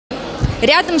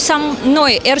Рядом со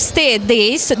мной Эрстея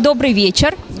Дэйс. Добрый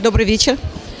вечер. Добрый вечер.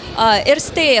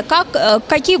 Эрстея,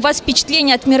 какие у вас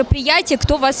впечатления от мероприятия?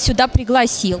 Кто вас сюда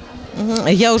пригласил?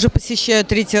 Я уже посещаю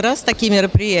 3-й раз такие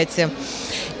мероприятия.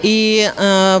 И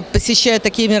посещая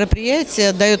такие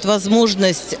мероприятия, дает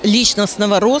возможность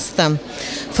личностного роста,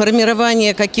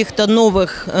 формирования каких-то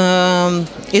новых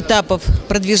этапов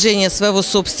продвижения своего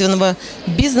собственного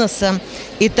бизнеса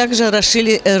и также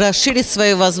расширить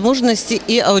свои возможности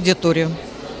и аудиторию.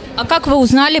 А как вы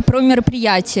узнали про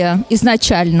мероприятие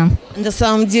изначально? На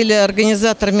самом деле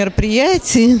организатор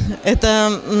мероприятий –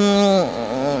 это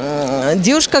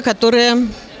девушка, которая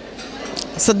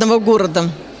с одного города.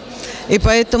 И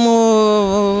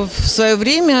поэтому в свое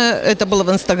время это было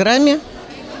в Инстаграме.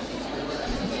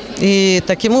 И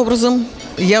таким образом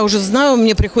я уже знаю,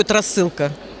 мне приходит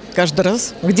рассылка каждый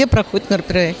раз, где проходит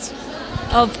мероприятие.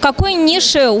 В какой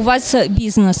нише у вас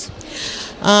бизнес?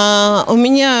 У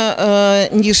меня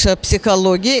ниша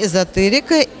психология,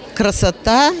 эзотерика,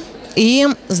 красота и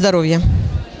здоровье.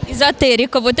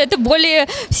 Эзотерика, вот это более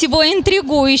всего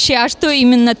интригующе. А что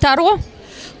именно, Таро?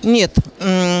 Нет,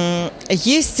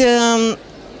 есть,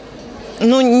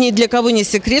 ни для кого не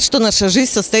секрет, что наша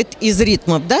жизнь состоит из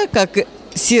ритмов, да, как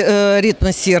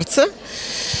ритма сердца.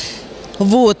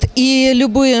 Вот, и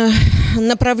любое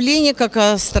направление, как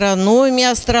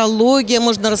астрономия, астрология,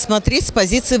 можно рассмотреть с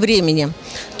позиции времени.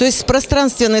 То есть с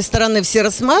пространственной стороны все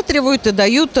рассматривают и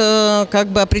дают как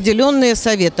бы определенные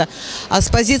советы, а с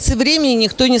позиции времени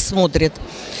никто не смотрит.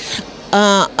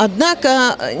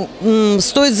 Однако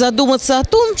стоит задуматься о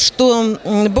том, что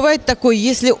бывает такое,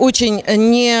 если очень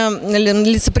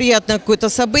нелицеприятное какое-то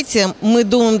событие, мы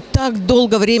думаем, так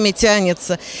долго время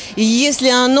тянется. И если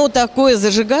оно такое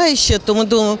зажигающее, то мы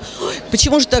думаем,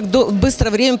 почему же так быстро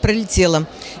время пролетело.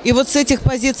 И вот с этих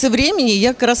позиций времени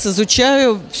я как раз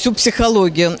изучаю всю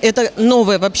психологию. Это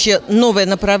новое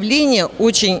направление,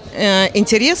 очень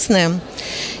интересное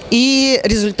и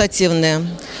результативное.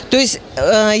 То есть,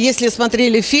 если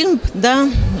смотрели фильм, да,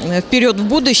 «Вперед в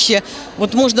будущее»,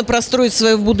 вот можно простроить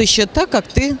свое будущее так, как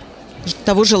ты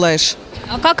того желаешь.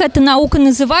 А как эта наука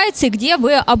называется и где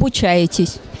вы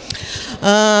обучаетесь?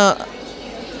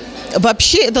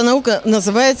 Вообще эта наука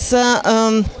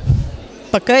называется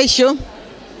пока еще...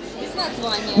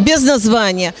 Без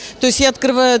названия. То есть я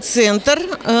открываю центр,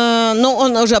 но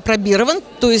он уже апробирован.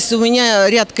 То есть у меня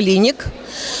ряд клиник,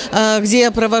 где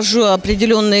я провожу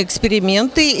определенные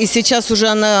эксперименты. И сейчас уже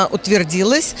она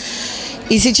утвердилась.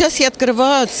 И сейчас я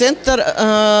открываю центр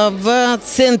в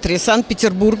центре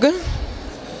Санкт-Петербурга,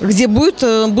 где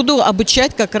буду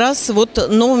обучать как раз вот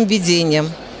новым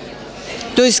видениям.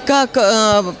 То есть как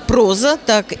проза,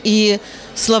 так и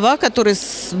слова, которые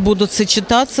будут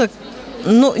сочетаться.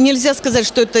 Ну, нельзя сказать,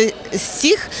 что это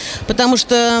стих, потому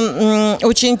что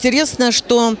очень интересно,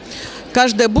 что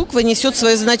каждая буква несет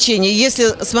свое значение.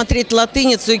 Если смотреть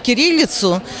латиницу и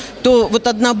кириллицу, то вот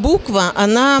одна буква,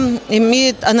 она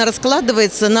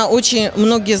раскладывается на очень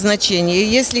многие значения. И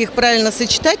если их правильно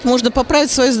сочетать, можно поправить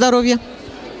свое здоровье.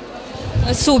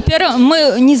 Супер.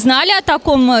 Мы не знали о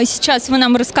таком. Сейчас вы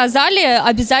нам рассказали.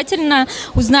 Обязательно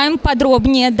узнаем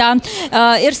подробнее. Да.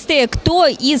 Эрстея, кто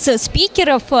из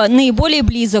спикеров наиболее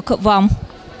близок вам?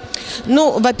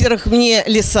 Ну, во-первых, мне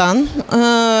Ляйсан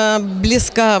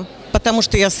близка, потому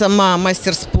что я сама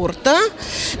мастер спорта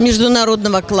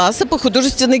международного класса по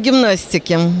художественной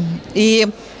гимнастике. И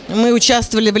мы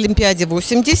участвовали в Олимпиаде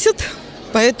 80,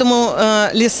 поэтому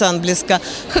Ляйсан близка.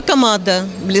 Хакамада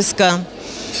близка.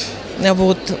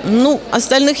 Вот. Ну,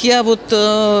 остальных я вот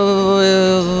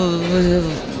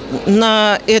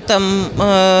на этом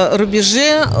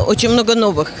рубеже очень много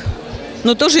новых,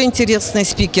 но тоже интересные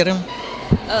спикеры.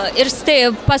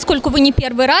 Эрстея, поскольку вы не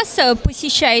первый раз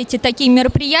посещаете такие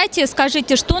мероприятия,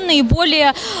 скажите, что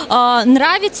наиболее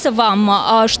нравится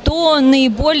вам, что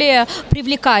наиболее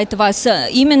привлекает вас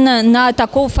именно на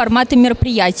такого формата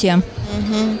мероприятия?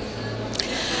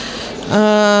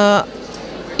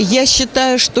 Я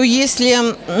считаю, что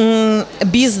если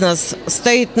бизнес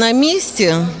стоит на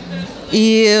месте,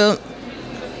 и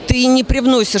ты не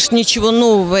привносишь ничего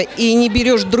нового и не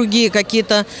берешь другие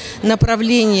какие-то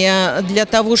направления для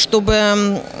того,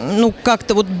 чтобы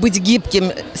как-то вот быть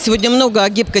гибким. Сегодня много о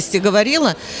гибкости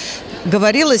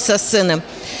говорилось со сцены.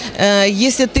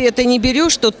 Если ты это не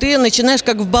берешь, то ты начинаешь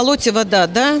как в болоте вода,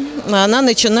 да? Она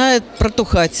начинает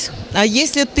протухать. А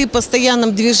если ты в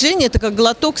постоянном движении, это как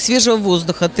глоток свежего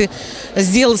воздуха. Ты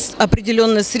сделал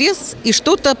определенный срез и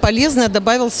что-то полезное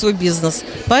добавил в свой бизнес.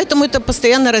 Поэтому это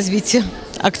постоянное развитие,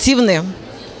 активное.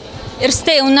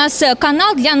 Эрстея, у нас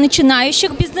канал для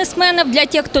начинающих бизнесменов, для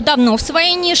тех, кто давно в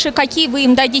своей нише. Какие вы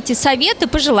им дадите советы,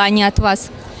 пожелания от вас?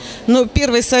 Ну,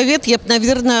 первый совет я бы,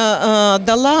 наверное,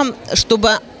 дала,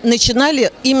 чтобы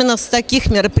начинали именно с таких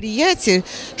мероприятий,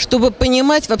 чтобы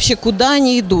понимать вообще, куда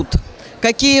они идут,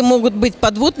 какие могут быть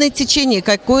подводные течения,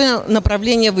 какое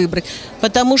направление выбрать.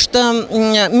 Потому что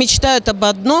мечтают об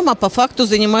одном, а по факту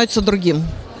занимаются другим.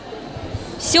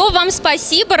 Все, вам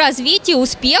спасибо, развития,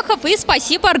 успехов и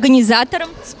спасибо организаторам.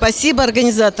 Спасибо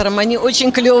организаторам, они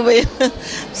очень клевые.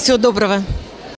 Всего доброго.